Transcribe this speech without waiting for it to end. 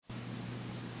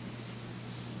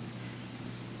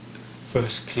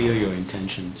First, clear your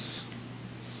intentions.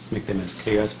 Make them as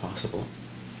clear as possible.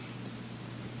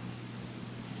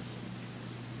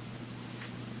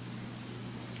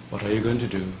 What are you going to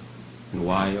do, and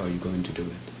why are you going to do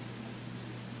it?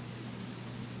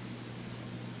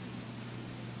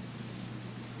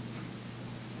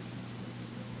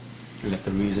 And let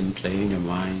the reason play in your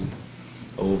mind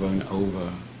over and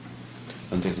over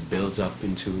until it builds up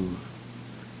into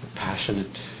a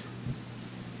passionate,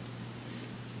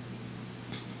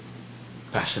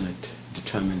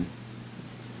 determined,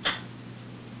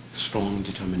 strong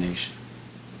determination.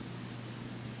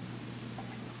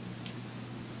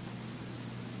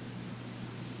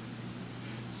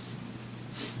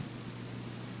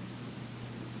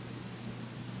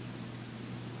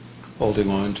 Holding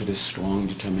on to this strong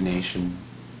determination,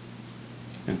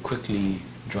 and quickly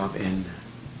drop in,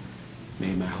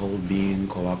 may my whole being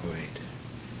cooperate.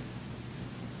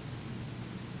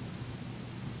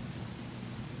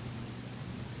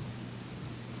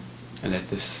 And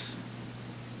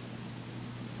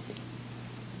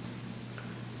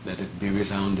let it be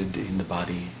resounded in the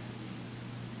body.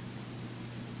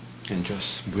 And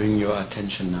just bring your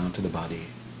attention now to the body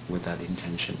with that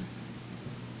intention.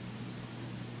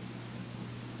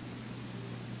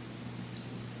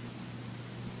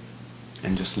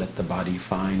 And just let the body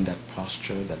find that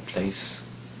posture, that place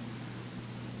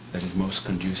that is most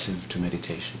conducive to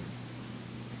meditation.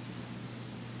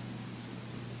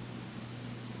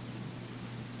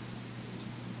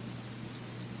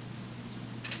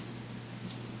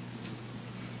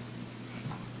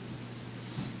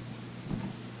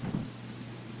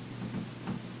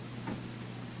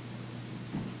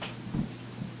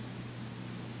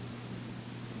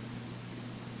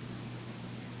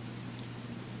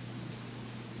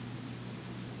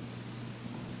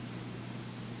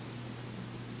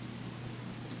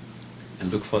 And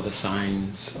look for the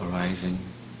signs arising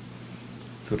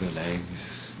through the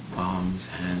legs, arms,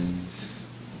 hands,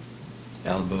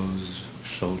 elbows,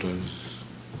 shoulders,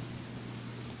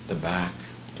 the back,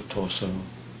 the torso.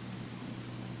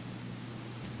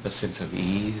 A sense of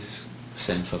ease, a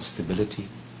sense of stability,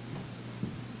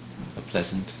 a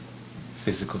pleasant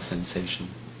physical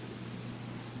sensation.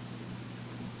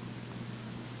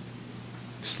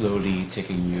 Slowly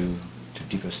taking you to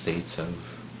deeper states of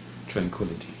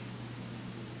tranquility.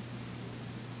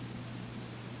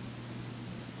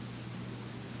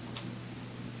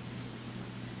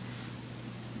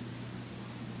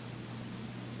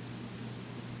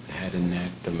 The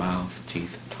neck, the mouth,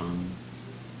 teeth, tongue,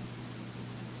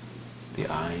 the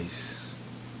eyes.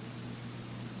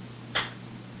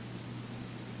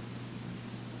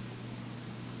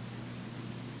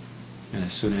 And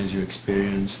as soon as you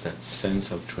experience that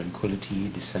sense of tranquility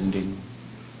descending,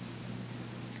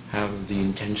 have the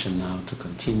intention now to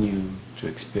continue to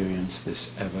experience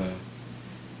this ever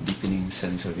deepening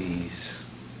sense of ease,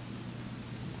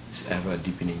 this ever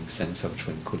deepening sense of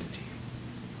tranquility.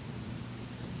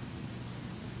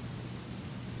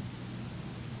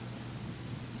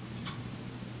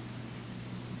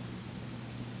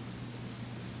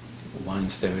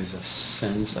 Once there is a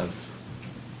sense of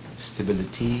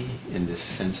stability in this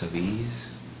sense of ease,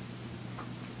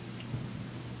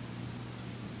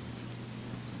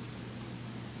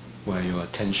 where your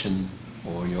attention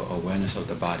or your awareness of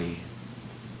the body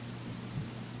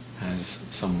has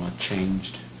somewhat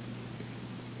changed,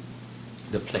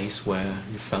 the place where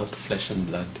you felt flesh and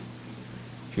blood,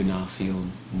 you now feel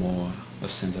more a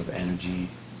sense of energy,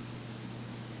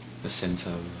 a sense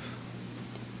of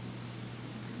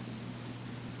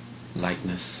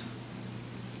lightness.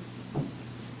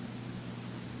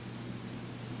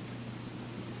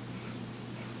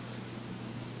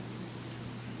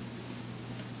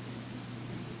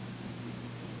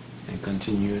 And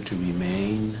continue to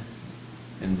remain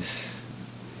in this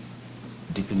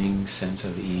deepening sense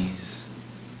of ease.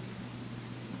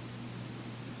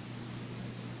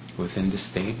 Within this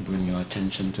state, bring your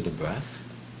attention to the breath.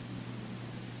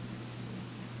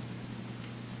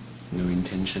 No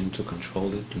intention to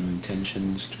control it, no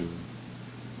intentions to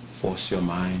force your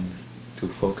mind to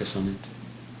focus on it,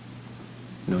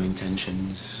 no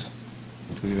intentions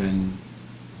to even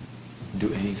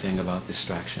do anything about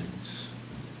distractions.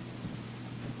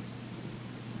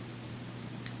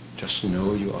 Just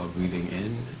know you are breathing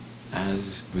in as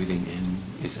breathing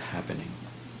in is happening.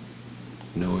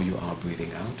 Know you are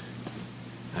breathing out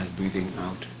as breathing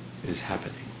out is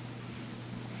happening.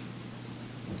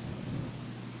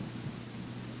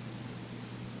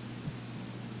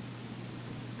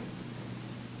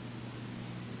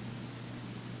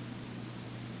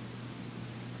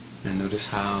 And notice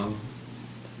how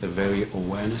the very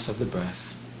awareness of the breath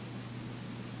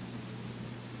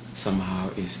somehow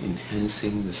is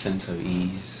enhancing the sense of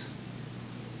ease,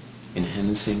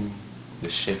 enhancing the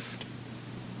shift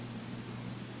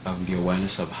of the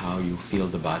awareness of how you feel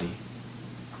the body,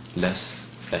 less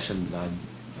flesh and blood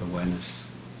awareness,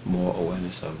 more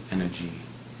awareness of energy,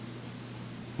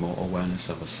 more awareness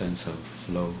of a sense of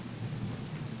flow.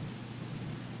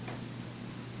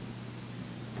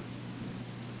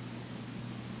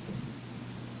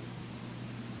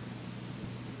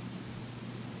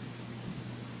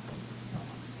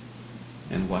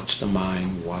 And watch the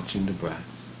mind watching the breath.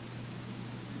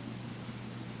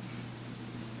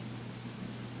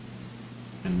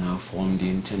 And now form the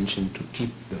intention to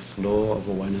keep the flow of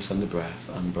awareness on the breath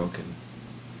unbroken.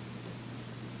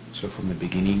 So from the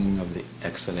beginning of the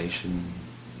exhalation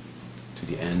to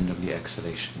the end of the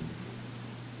exhalation,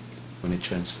 when it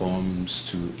transforms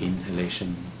to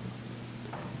inhalation,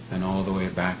 and all the way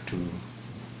back to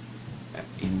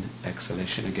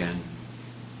exhalation again,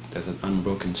 there's an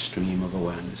unbroken stream of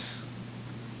awareness.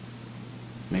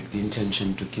 Make the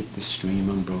intention to keep the stream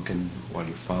unbroken while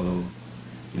you follow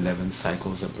 11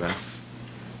 cycles of breath,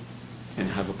 and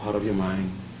have a part of your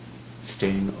mind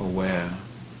staying aware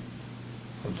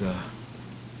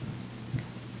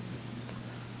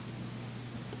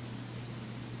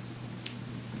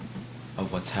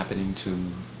of what's happening to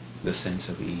the sense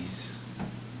of ease.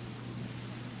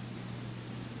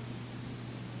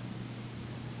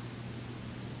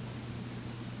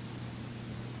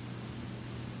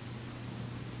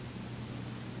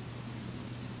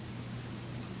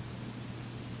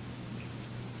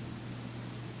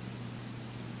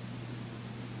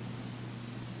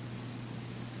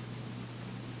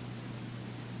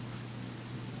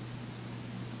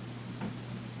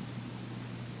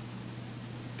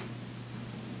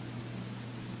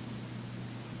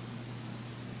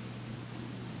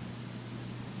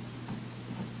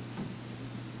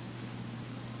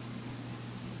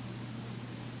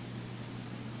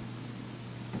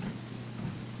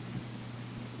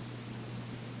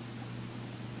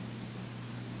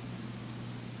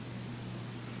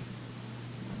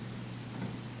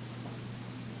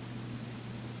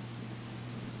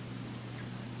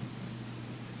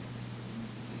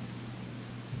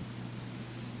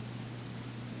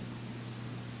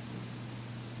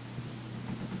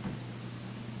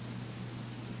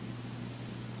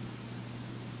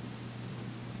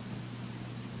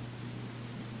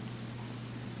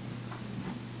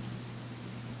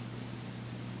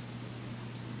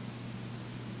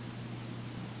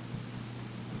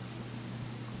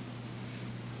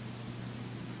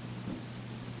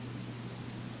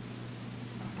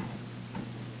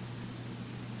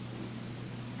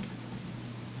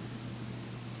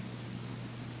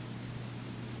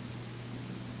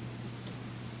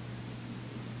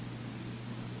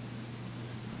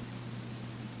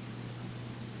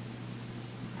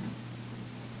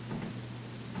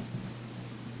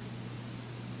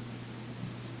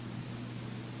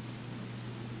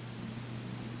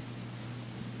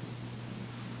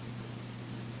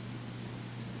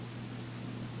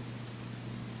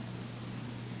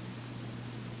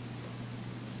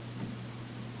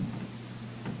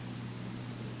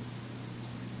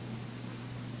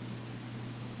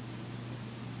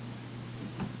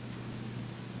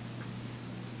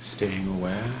 Staying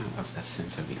aware of that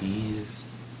sense of ease,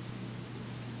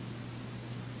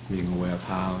 being aware of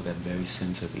how that very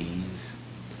sense of ease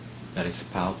that is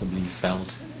palpably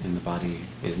felt in the body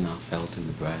is now felt in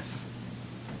the breath,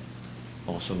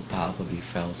 also palpably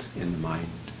felt in the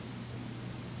mind.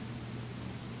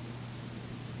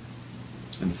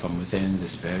 And from within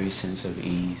this very sense of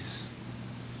ease,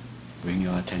 bring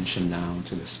your attention now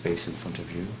to the space in front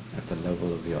of you at the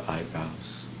level of your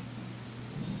eyebrows.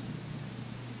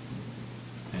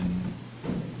 And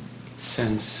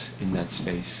sense in that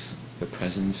space the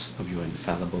presence of your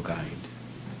infallible guide.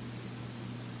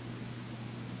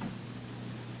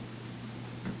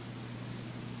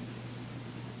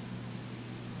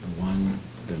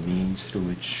 The means through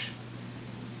which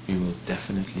you will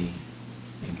definitely,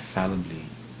 infallibly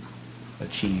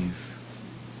achieve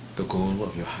the goal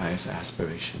of your highest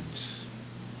aspirations.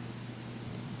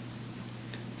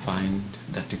 Find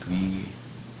that degree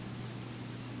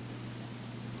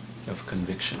of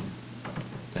conviction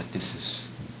that this is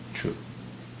true,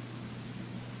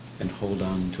 and hold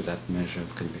on to that measure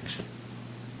of conviction.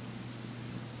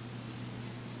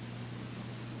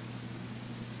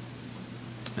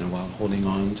 And while holding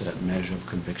on to that measure of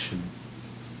conviction,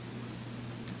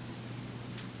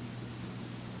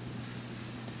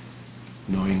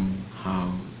 knowing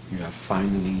how you have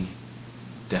finally,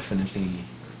 definitely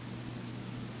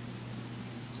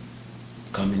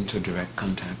come into direct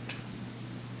contact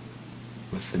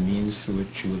with the means through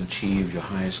which you will achieve your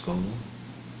highest goal.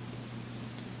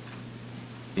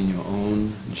 In your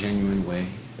own genuine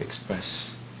way,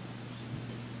 express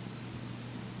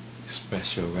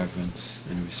your reverence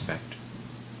and respect.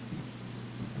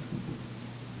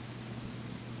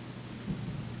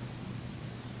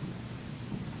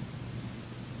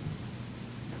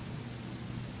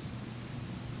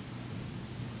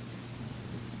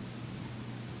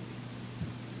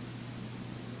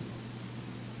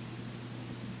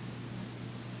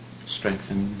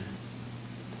 Strengthen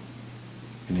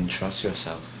and entrust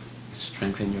yourself.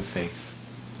 Strengthen your faith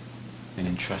and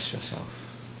entrust yourself.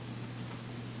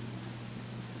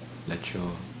 Let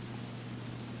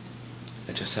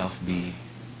yourself be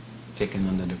taken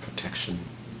under the protection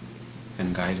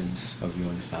and guidance of your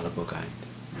infallible guide.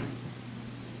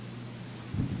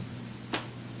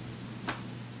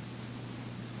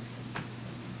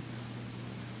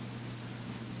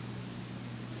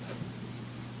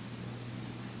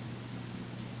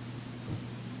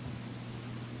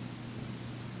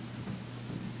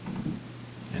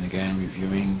 And again,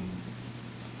 reviewing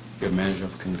your measure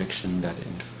of conviction that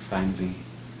finally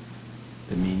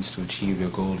the means to achieve your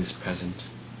goal is present,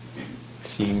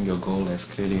 seeing your goal as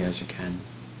clearly as you can,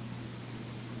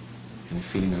 and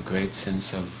feeling a great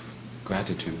sense of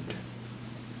gratitude.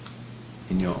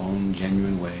 In your own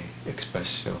genuine way,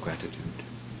 express your gratitude.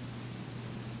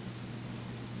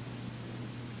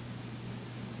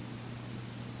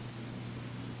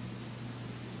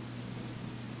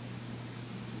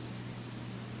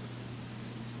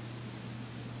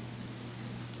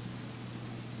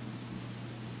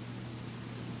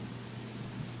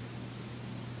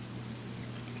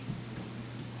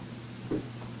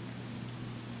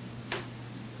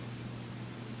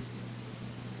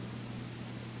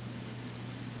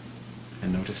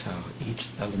 And notice how each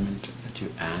element that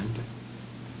you add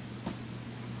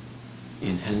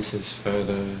enhances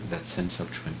further that sense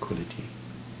of tranquility.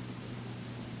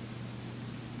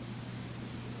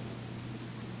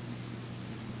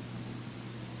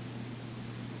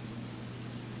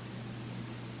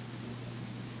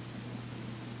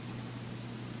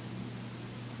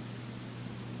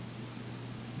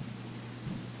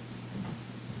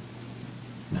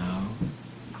 Now,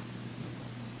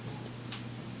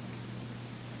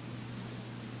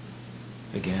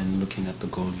 again, looking at the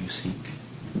goal you seek,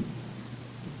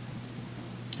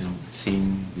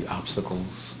 seeing the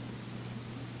obstacles,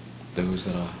 those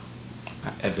that are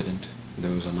evident,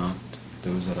 those are not,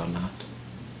 those that are not.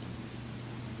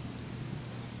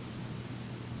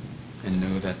 And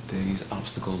know that these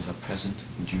obstacles are present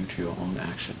due to your own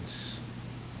actions.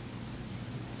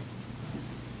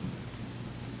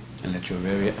 And let your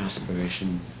very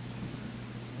aspiration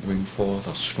bring forth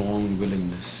a strong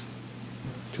willingness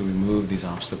to remove these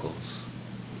obstacles.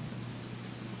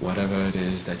 Whatever it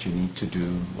is that you need to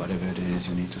do, whatever it is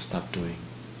you need to stop doing,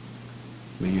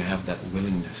 may you have that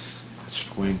willingness, that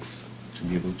strength to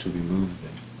be able to remove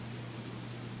them.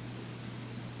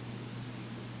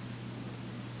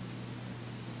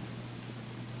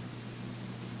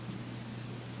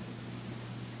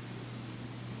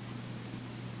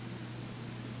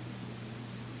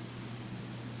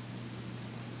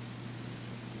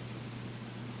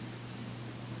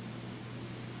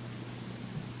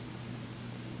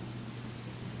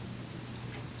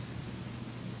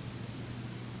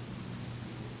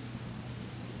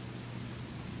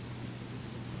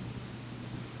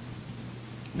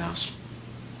 Now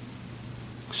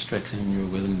strengthen your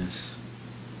willingness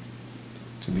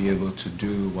to be able to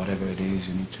do whatever it is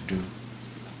you need to do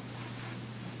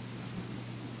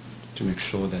to make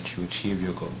sure that you achieve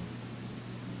your goal.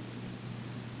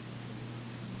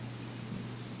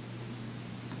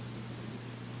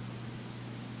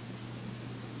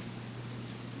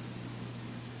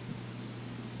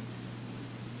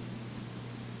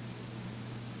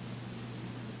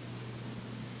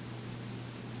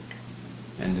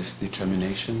 And this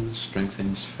determination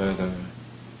strengthens further,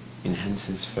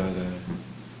 enhances further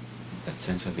that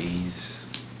sense of ease.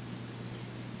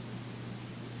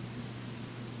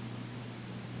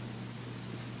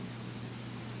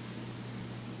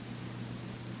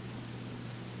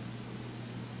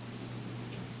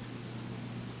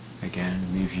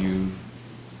 Again, review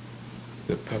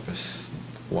the purpose.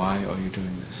 Why are you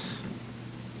doing this?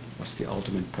 What's the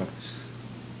ultimate purpose?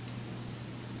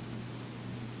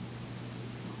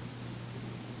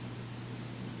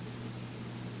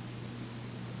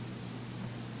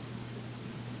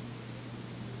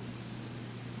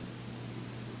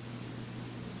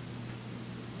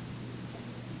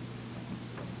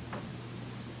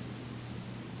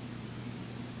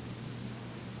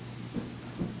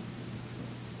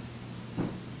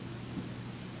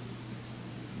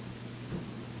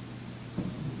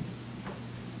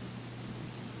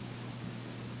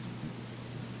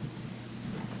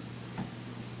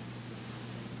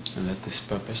 And let this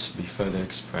purpose be further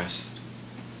expressed.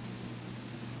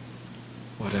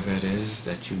 Whatever it is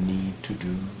that you need to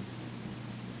do,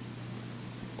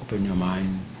 open your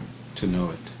mind to know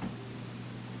it.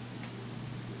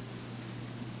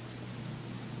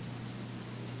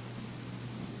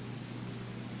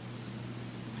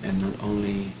 And not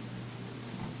only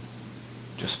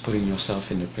just putting yourself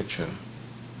in the picture,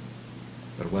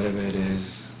 but whatever it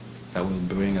is that will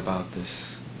bring about this,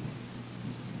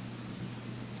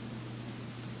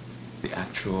 the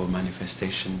actual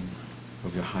manifestation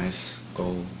of your highest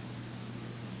goal,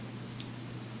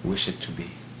 wish it to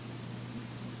be.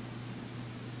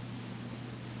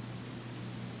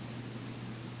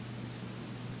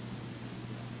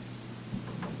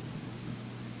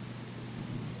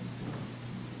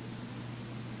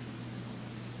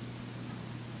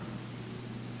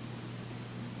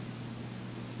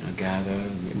 Now gather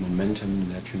the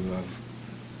momentum that you have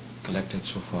collected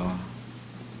so far.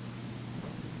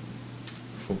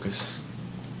 Focus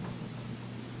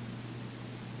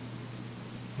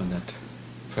on that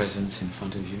presence in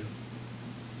front of you,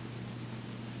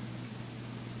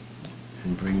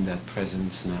 and bring that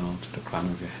presence now to the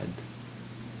crown of your head.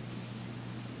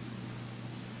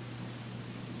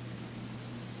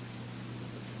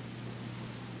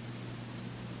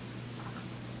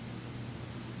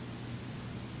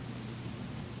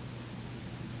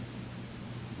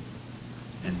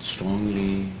 And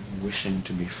strongly wishing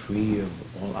to be free of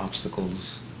all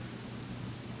obstacles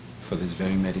for this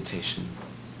very meditation,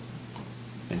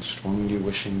 and strongly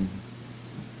wishing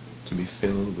to be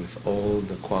filled with all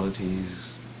the qualities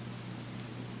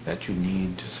that you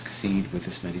need to succeed with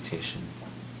this meditation.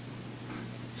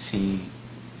 See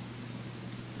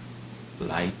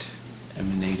light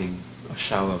emanating, a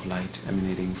shower of light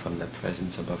emanating from that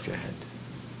presence above your head,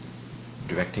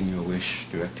 directing your wish,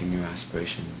 directing your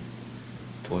aspiration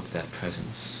towards that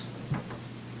presence.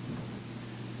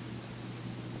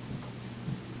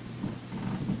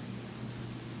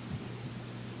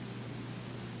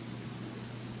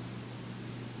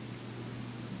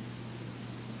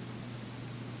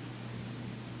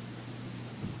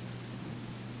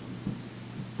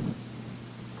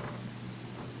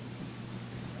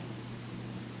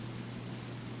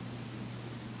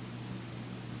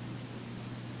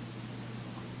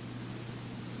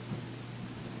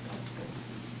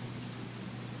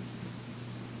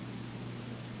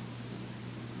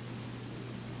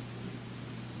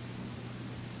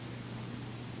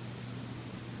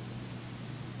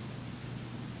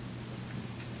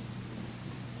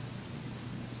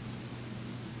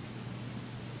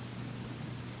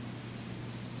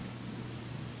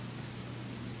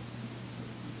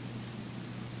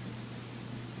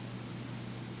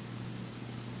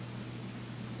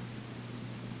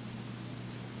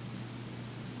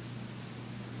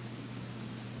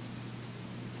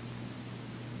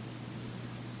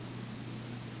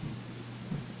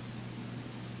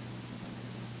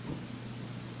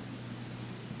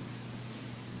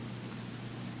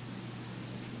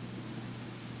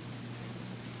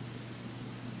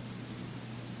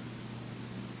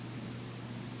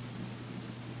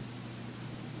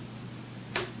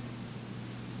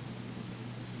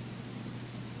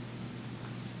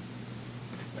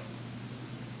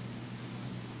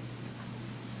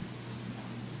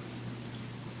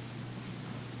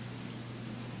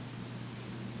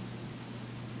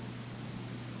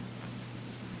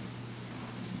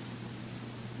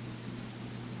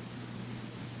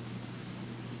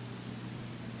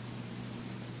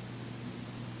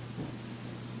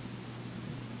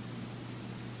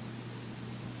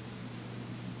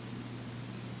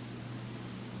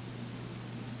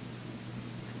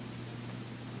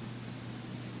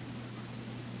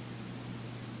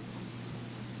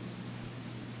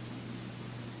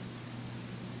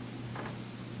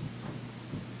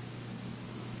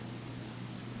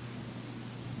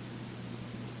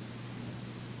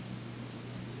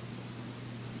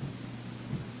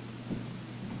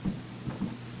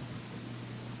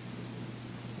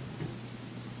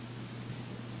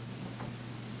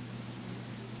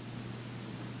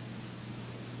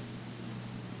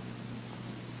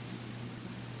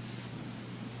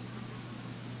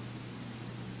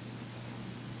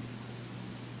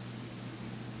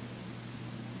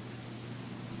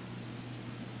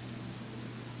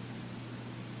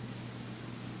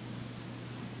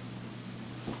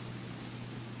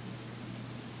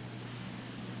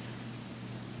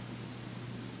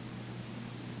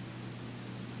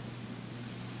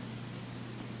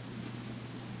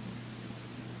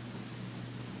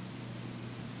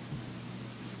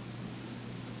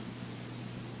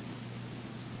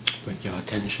 Bring your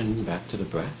attention back to the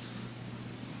breath.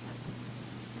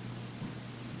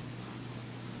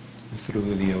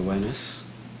 through the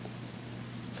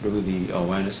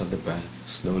awareness of the breath,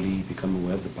 slowly become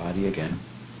aware of the body again.